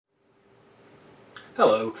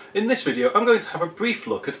Hello, in this video I'm going to have a brief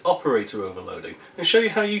look at operator overloading and show you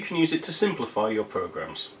how you can use it to simplify your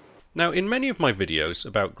programs. Now, in many of my videos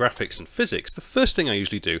about graphics and physics, the first thing I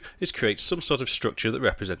usually do is create some sort of structure that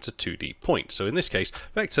represents a 2D point, so in this case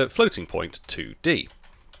vector floating point 2D.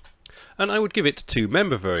 And I would give it two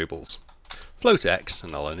member variables, float x,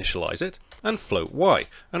 and I'll initialize it, and float y,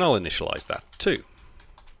 and I'll initialize that too.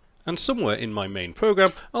 And somewhere in my main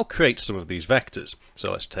program I'll create some of these vectors.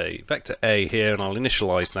 So let's take vector A here and I'll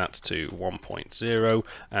initialize that to 1.0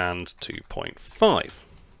 and 2.5,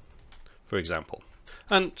 for example.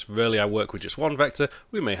 And rarely I work with just one vector,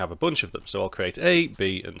 we may have a bunch of them, so I'll create A,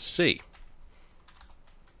 B and C.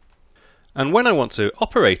 And when I want to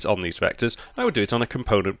operate on these vectors, I would do it on a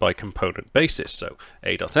component by component basis, so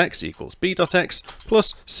a.x equals b.x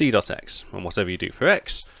plus c.x, and whatever you do for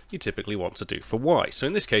x, you typically want to do for y. So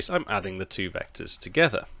in this case I'm adding the two vectors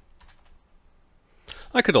together.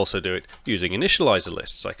 I could also do it using initializer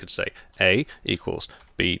lists. I could say a equals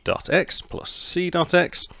b.x plus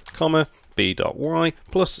c.x, comma, b.y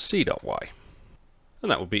plus c.y.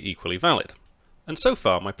 And that would be equally valid. And so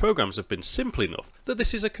far my programs have been simple enough that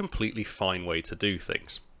this is a completely fine way to do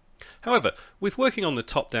things. However, with working on the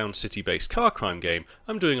top-down city-based car crime game,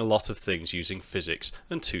 I'm doing a lot of things using physics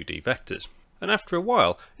and 2D vectors. And after a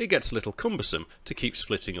while, it gets a little cumbersome to keep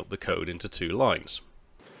splitting up the code into two lines.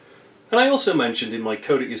 And I also mentioned in my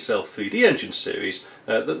Code It Yourself 3D Engine series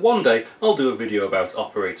that one day I'll do a video about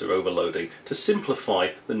operator overloading to simplify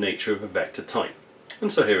the nature of a vector type.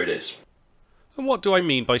 And so here it is. And what do I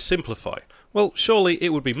mean by simplify? Well, surely it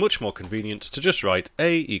would be much more convenient to just write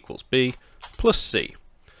A equals B plus C.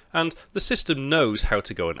 And the system knows how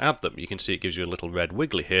to go and add them. You can see it gives you a little red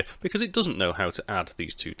wiggly here because it doesn't know how to add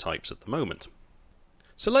these two types at the moment.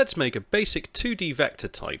 So let's make a basic 2D vector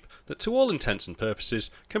type that to all intents and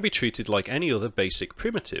purposes can be treated like any other basic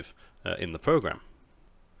primitive in the program.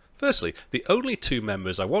 Firstly, the only two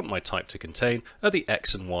members I want my type to contain are the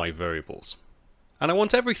x and y variables. And I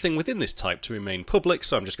want everything within this type to remain public,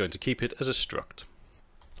 so I'm just going to keep it as a struct.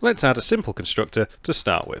 Let's add a simple constructor to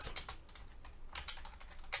start with.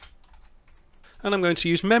 And I'm going to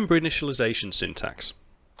use member initialization syntax.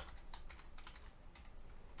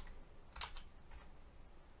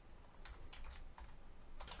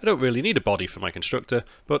 I don't really need a body for my constructor,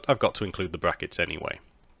 but I've got to include the brackets anyway.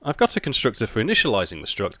 I've got a constructor for initializing the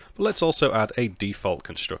struct, but let's also add a default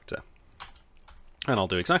constructor. And I'll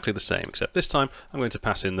do exactly the same, except this time I'm going to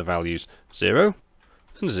pass in the values 0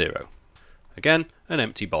 and 0. Again, an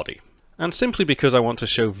empty body. And simply because I want to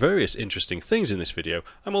show various interesting things in this video,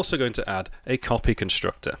 I'm also going to add a copy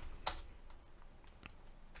constructor,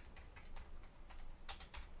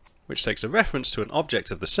 which takes a reference to an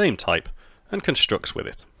object of the same type and constructs with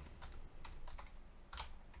it.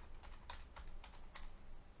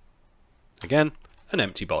 Again, an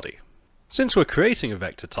empty body. Since we're creating a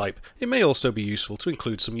vector type, it may also be useful to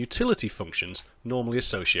include some utility functions normally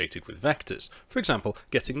associated with vectors. For example,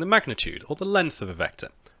 getting the magnitude or the length of a vector,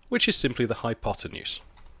 which is simply the hypotenuse.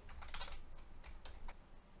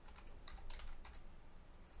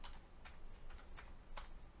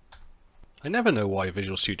 I never know why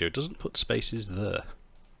Visual Studio doesn't put spaces there.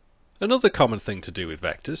 Another common thing to do with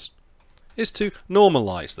vectors is to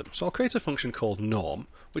normalize them. So I'll create a function called norm,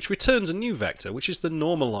 which returns a new vector, which is the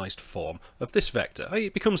normalized form of this vector.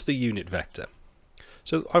 It becomes the unit vector.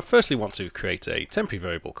 So I firstly want to create a temporary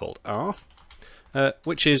variable called r,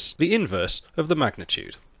 which is the inverse of the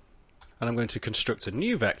magnitude. And I'm going to construct a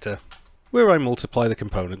new vector where I multiply the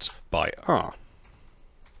components by r.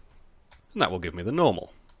 And that will give me the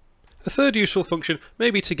normal. A third useful function may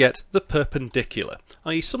be to get the perpendicular,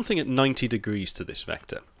 i.e. something at 90 degrees to this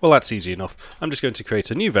vector. Well, that's easy enough. I'm just going to create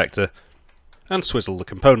a new vector and swizzle the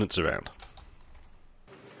components around.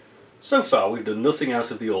 So far we've done nothing out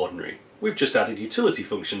of the ordinary. We've just added utility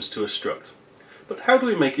functions to a struct. But how do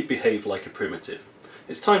we make it behave like a primitive?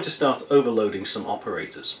 It's time to start overloading some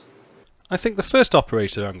operators. I think the first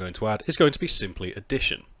operator I'm going to add is going to be simply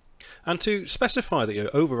addition. And to specify that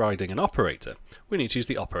you're overriding an operator, we need to use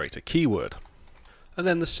the operator keyword. And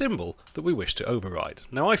then the symbol that we wish to override.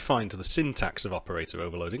 Now I find the syntax of operator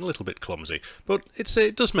overloading a little bit clumsy, but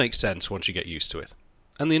it does make sense once you get used to it.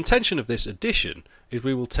 And the intention of this addition is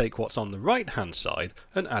we will take what's on the right hand side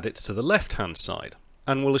and add it to the left hand side.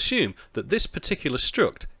 And we'll assume that this particular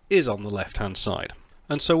struct is on the left hand side.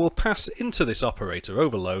 And so we'll pass into this operator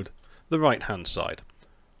overload the right hand side,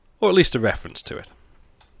 or at least a reference to it.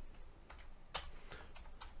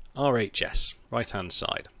 RHS, right hand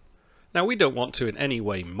side. Now we don't want to in any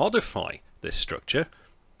way modify this structure.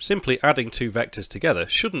 Simply adding two vectors together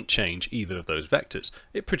shouldn't change either of those vectors.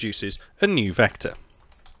 It produces a new vector.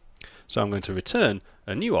 So I'm going to return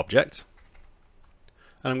a new object,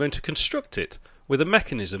 and I'm going to construct it with a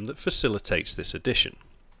mechanism that facilitates this addition.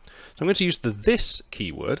 So I'm going to use the this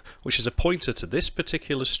keyword, which is a pointer to this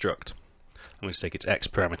particular struct. I'm going to take its x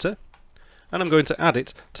parameter, and I'm going to add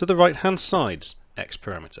it to the right hand side's x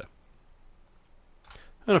parameter.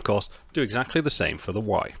 And of course, do exactly the same for the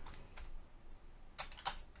y.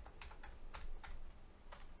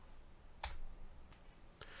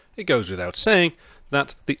 It goes without saying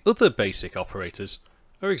that the other basic operators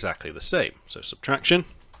are exactly the same. So subtraction,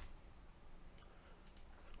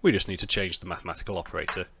 we just need to change the mathematical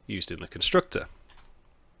operator used in the constructor.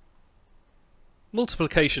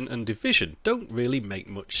 Multiplication and division don't really make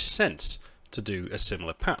much sense to do a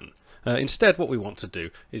similar pattern. Instead, what we want to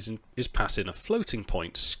do is pass in a floating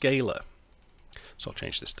point scalar. So I'll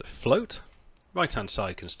change this to float. Right hand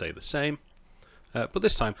side can stay the same, but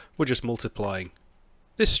this time we're just multiplying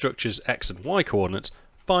this structure's x and y coordinates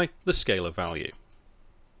by the scalar value.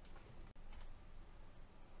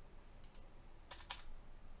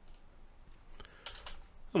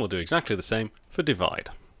 And we'll do exactly the same for divide.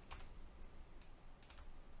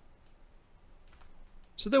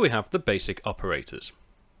 So there we have the basic operators.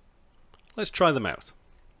 Let's try them out.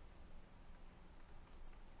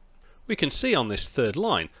 We can see on this third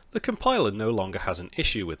line the compiler no longer has an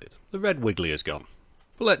issue with it. The red wiggly is gone.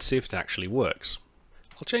 But let's see if it actually works.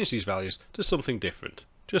 I'll change these values to something different,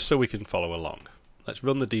 just so we can follow along. Let's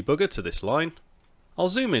run the debugger to this line. I'll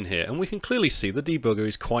zoom in here and we can clearly see the debugger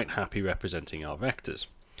is quite happy representing our vectors.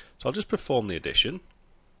 So I'll just perform the addition,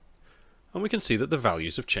 and we can see that the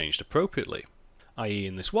values have changed appropriately. I.e.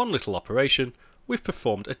 in this one little operation, we've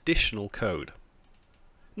performed additional code.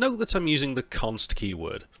 Note that I'm using the const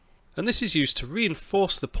keyword, and this is used to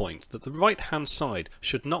reinforce the point that the right hand side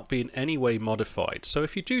should not be in any way modified, so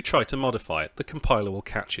if you do try to modify it, the compiler will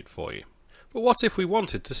catch it for you. But what if we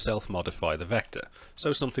wanted to self-modify the vector?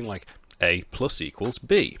 So something like a plus equals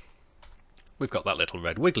b. We've got that little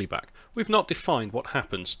red wiggly back. We've not defined what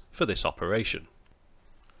happens for this operation.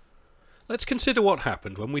 Let's consider what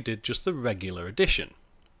happened when we did just the regular addition.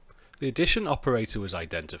 The addition operator was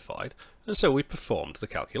identified, and so we performed the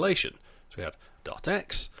calculation. So we had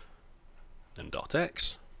 .x and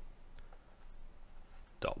 .x,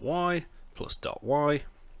 .y plus .y,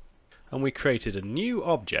 and we created a new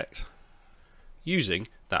object using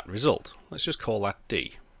that result. Let's just call that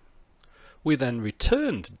D. We then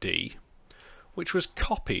returned D, which was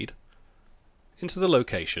copied into the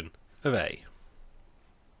location of A.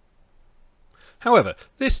 However,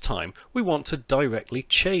 this time we want to directly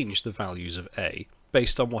change the values of A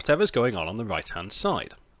based on whatever's going on the right hand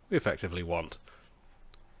side. We effectively want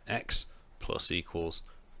x plus equals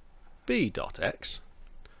b dot x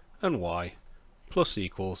and y plus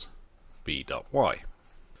equals b dot y.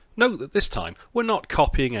 Note that this time we're not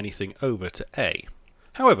copying anything over to A.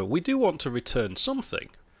 However, we do want to return something,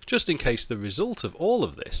 just in case the result of all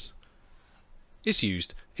of this is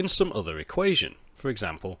used in some other equation. For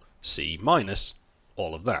example, c minus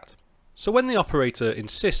all of that. So when the operator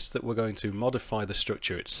insists that we're going to modify the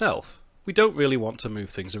structure itself, we don't really want to move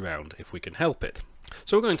things around if we can help it.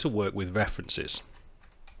 So we're going to work with references.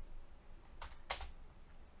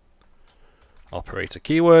 Operator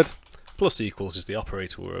keyword, plus equals is the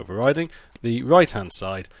operator we're overriding. The right hand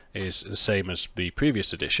side is the same as the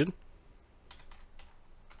previous addition.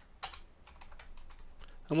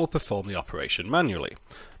 And we'll perform the operation manually.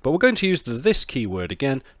 But we're going to use the this keyword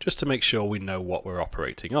again just to make sure we know what we're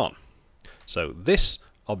operating on. So this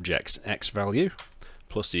object's x value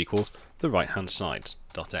plus equals the right hand side's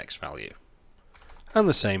 .x value. And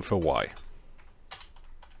the same for y.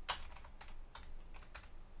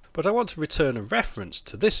 But I want to return a reference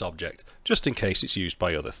to this object just in case it's used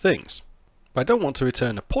by other things. But I don't want to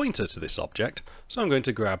return a pointer to this object, so I'm going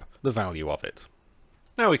to grab the value of it.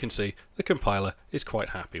 Now we can see the compiler is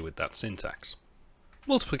quite happy with that syntax.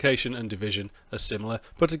 Multiplication and division are similar,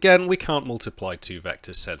 but again we can't multiply two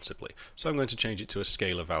vectors sensibly, so I'm going to change it to a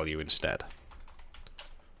scalar value instead.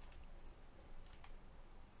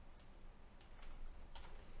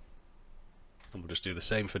 And we'll just do the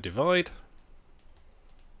same for divide.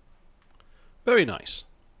 Very nice.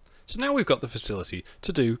 So now we've got the facility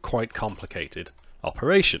to do quite complicated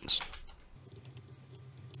operations.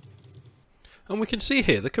 And we can see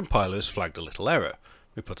here the compiler has flagged a little error.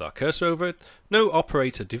 We put our cursor over it. No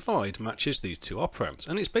operator divide matches these two operands,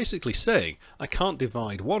 and it's basically saying I can't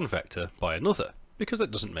divide one vector by another, because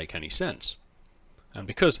that doesn't make any sense. And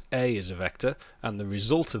because A is a vector, and the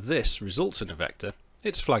result of this results in a vector,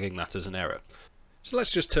 it's flagging that as an error. So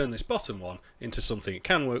let's just turn this bottom one into something it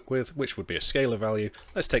can work with, which would be a scalar value.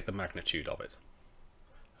 Let's take the magnitude of it.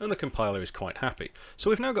 and the compiler is quite happy. So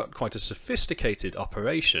we've now got quite a sophisticated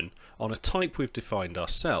operation on a type we've defined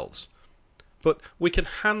ourselves. But we can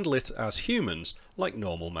handle it as humans like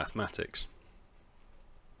normal mathematics.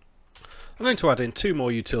 I'm going to add in two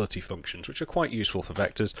more utility functions which are quite useful for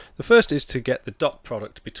vectors. The first is to get the dot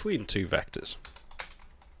product between two vectors.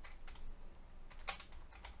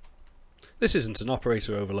 This isn't an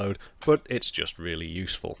operator overload, but it's just really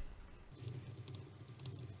useful.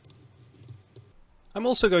 I'm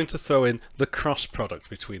also going to throw in the cross product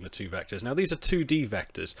between the two vectors. Now these are 2D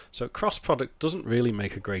vectors, so cross product doesn't really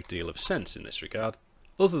make a great deal of sense in this regard,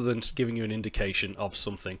 other than giving you an indication of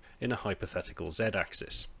something in a hypothetical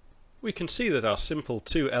z-axis. We can see that our simple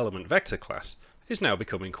two-element vector class is now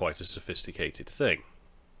becoming quite a sophisticated thing.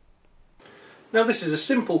 Now this is a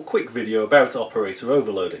simple quick video about operator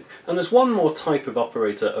overloading, and there's one more type of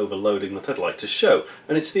operator overloading that I'd like to show,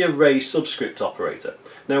 and it's the array subscript operator.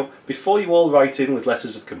 Now before you all write in with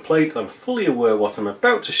letters of complaint, I'm fully aware what I'm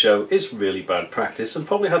about to show is really bad practice and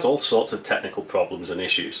probably has all sorts of technical problems and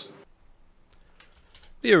issues.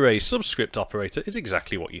 The array subscript operator is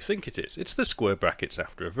exactly what you think it is. It's the square brackets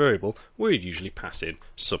after a variable where you'd usually pass in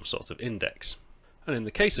some sort of index. And in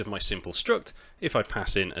the case of my simple struct, if I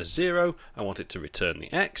pass in a 0, I want it to return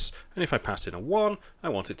the x, and if I pass in a 1, I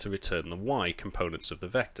want it to return the y components of the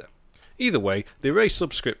vector. Either way, the array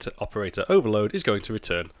subscript operator overload is going to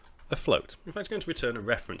return a float. In fact, it's going to return a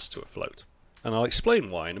reference to a float. And I'll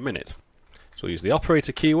explain why in a minute. So we'll use the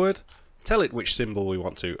operator keyword, tell it which symbol we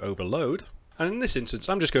want to overload, and in this instance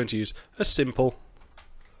I'm just going to use a simple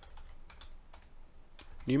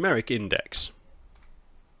numeric index.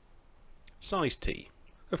 Size t.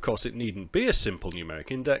 Of course it needn't be a simple numeric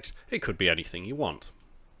index, it could be anything you want.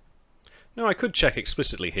 Now I could check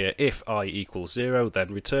explicitly here, if I equals 0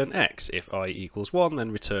 then return x, if I equals 1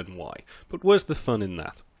 then return y, but where's the fun in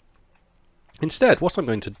that? Instead what I'm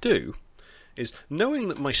going to do is, knowing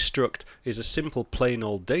that my struct is a simple plain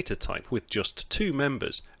old data type with just two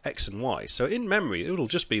members, x and y, so in memory it will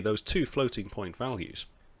just be those two floating point values.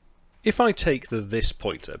 If I take the this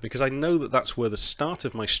pointer, because I know that that's where the start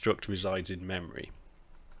of my struct resides in memory,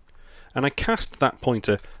 and I cast that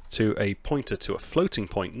pointer to a floating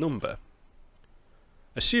point number,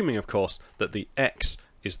 assuming of course that the x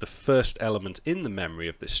is the first element in the memory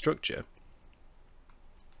of this structure,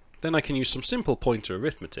 then I can use some simple pointer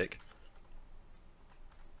arithmetic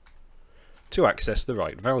to access the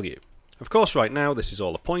right value. Of course right now this is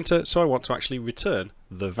all a pointer, so I want to actually return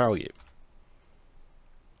the value.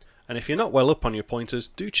 And if you're not well up on your pointers,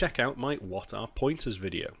 do check out my What Are Pointers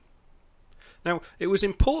video. Now, it was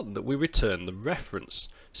important that we return the reference,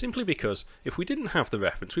 simply because if we didn't have the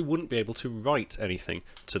reference, we wouldn't be able to write anything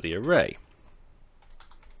to the array.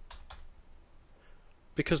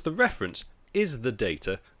 Because the reference is the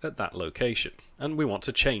data at that location, and we want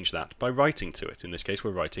to change that by writing to it. In this case,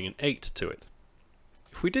 we're writing an 8 to it.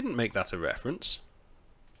 If we didn't make that a reference,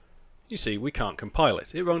 you see, we can't compile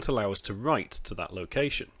it. It won't allow us to write to that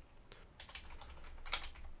location.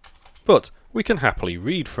 But we can happily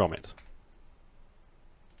read from it.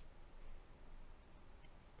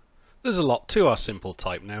 There's a lot to our simple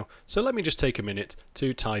type now, so let me just take a minute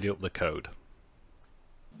to tidy up the code.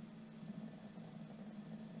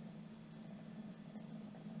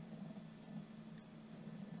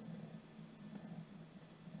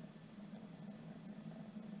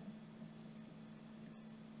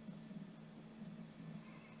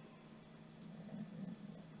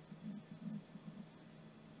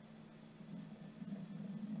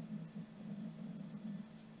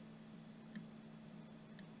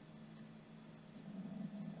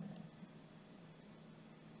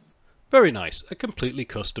 Very nice, a completely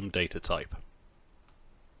custom data type.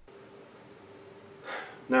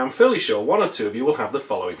 Now I'm fairly sure one or two of you will have the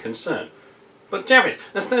following concern. But Javid,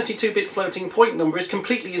 a 32-bit floating point number is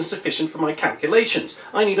completely insufficient for my calculations.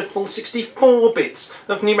 I need a full 64 bits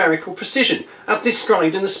of numerical precision, as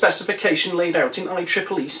described in the specification laid out in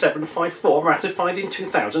IEEE 754 ratified in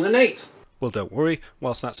 2008. Well, don't worry,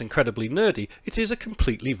 whilst that's incredibly nerdy, it is a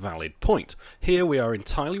completely valid point. Here we are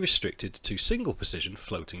entirely restricted to single precision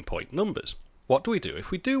floating point numbers. What do we do if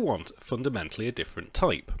we do want fundamentally a different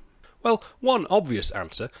type? Well, one obvious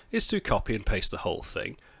answer is to copy and paste the whole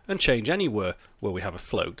thing and change anywhere where we have a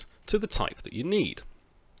float to the type that you need.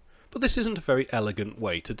 But this isn't a very elegant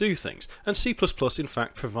way to do things, and C++ in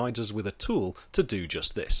fact provides us with a tool to do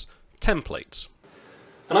just this: templates.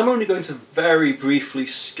 And I'm only going to very briefly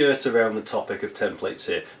skirt around the topic of templates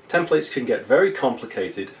here. Templates can get very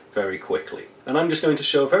complicated very quickly, and I'm just going to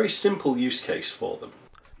show a very simple use case for them.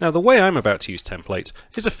 Now the way I'm about to use templates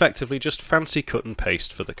is effectively just fancy cut and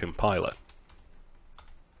paste for the compiler.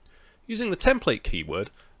 Using the template keyword,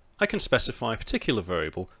 I can specify a particular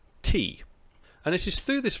variable t, and it is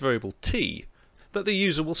through this variable t that the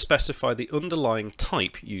user will specify the underlying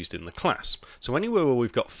type used in the class. So anywhere where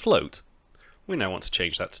we've got float, we now want to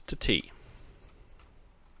change that to t.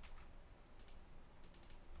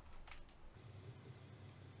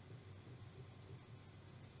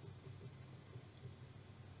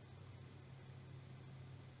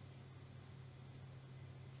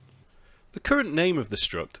 The current name of the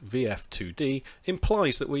struct, vf2d,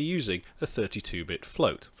 implies that we're using a 32-bit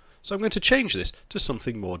float, so I'm going to change this to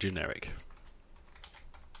something more generic.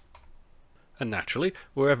 And naturally,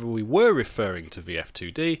 wherever we were referring to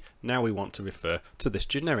vf2d, now we want to refer to this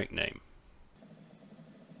generic name.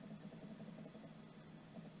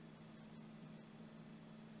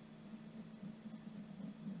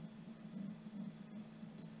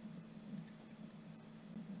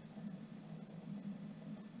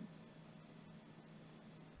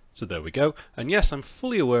 So there we go, and yes, I'm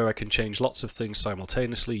fully aware I can change lots of things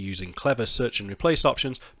simultaneously using clever search and replace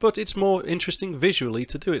options, but it's more interesting visually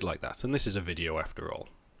to do it like that, and this is a video after all.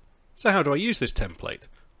 So how do I use this template?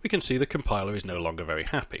 We can see the compiler is no longer very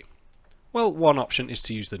happy. Well, one option is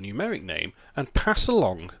to use the numeric name and pass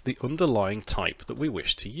along the underlying type that we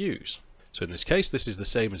wish to use. So in this case, this is the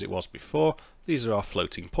same as it was before. These are our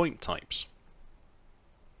floating point types.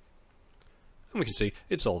 And we can see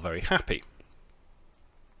it's all very happy.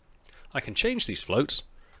 I can change these floats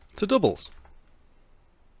to doubles.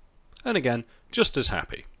 And again, just as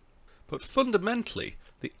happy. But fundamentally,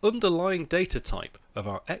 the underlying data type of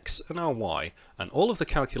our x and our y and all of the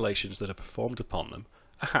calculations that are performed upon them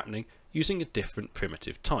are happening using a different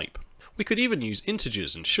primitive type. We could even use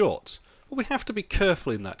integers and shorts, but we have to be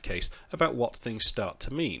careful in that case about what things start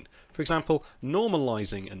to mean. For example,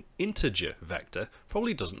 normalizing an integer vector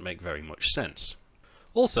probably doesn't make very much sense.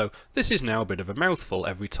 Also, this is now a bit of a mouthful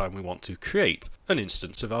every time we want to create an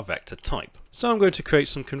instance of our vector type. So I'm going to create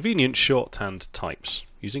some convenient shorthand types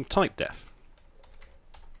using typedef.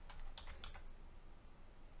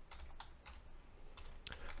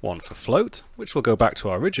 One for float, which will go back to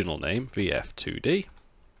our original name, vf2d,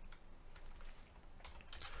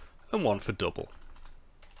 and one for double.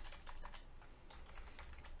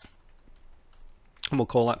 And we'll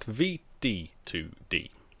call that vd2d.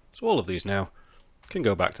 So all of these now can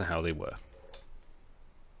go back to how they were.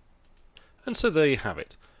 And so there you have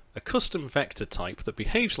it, a custom vector type that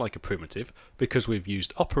behaves like a primitive because we've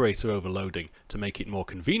used operator overloading to make it more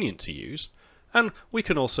convenient to use, and we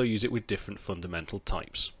can also use it with different fundamental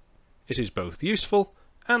types. It is both useful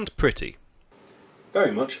and pretty.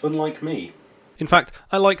 Very much unlike me. In fact,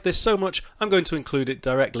 I like this so much I'm going to include it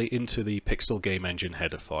directly into the Pixel Game Engine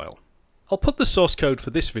header file. I'll put the source code for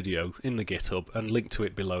this video in the GitHub and link to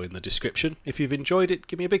it below in the description. If you've enjoyed it,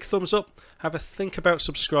 give me a big thumbs up, have a think about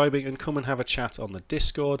subscribing and come and have a chat on the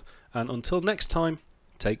Discord, and until next time,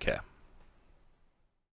 take care.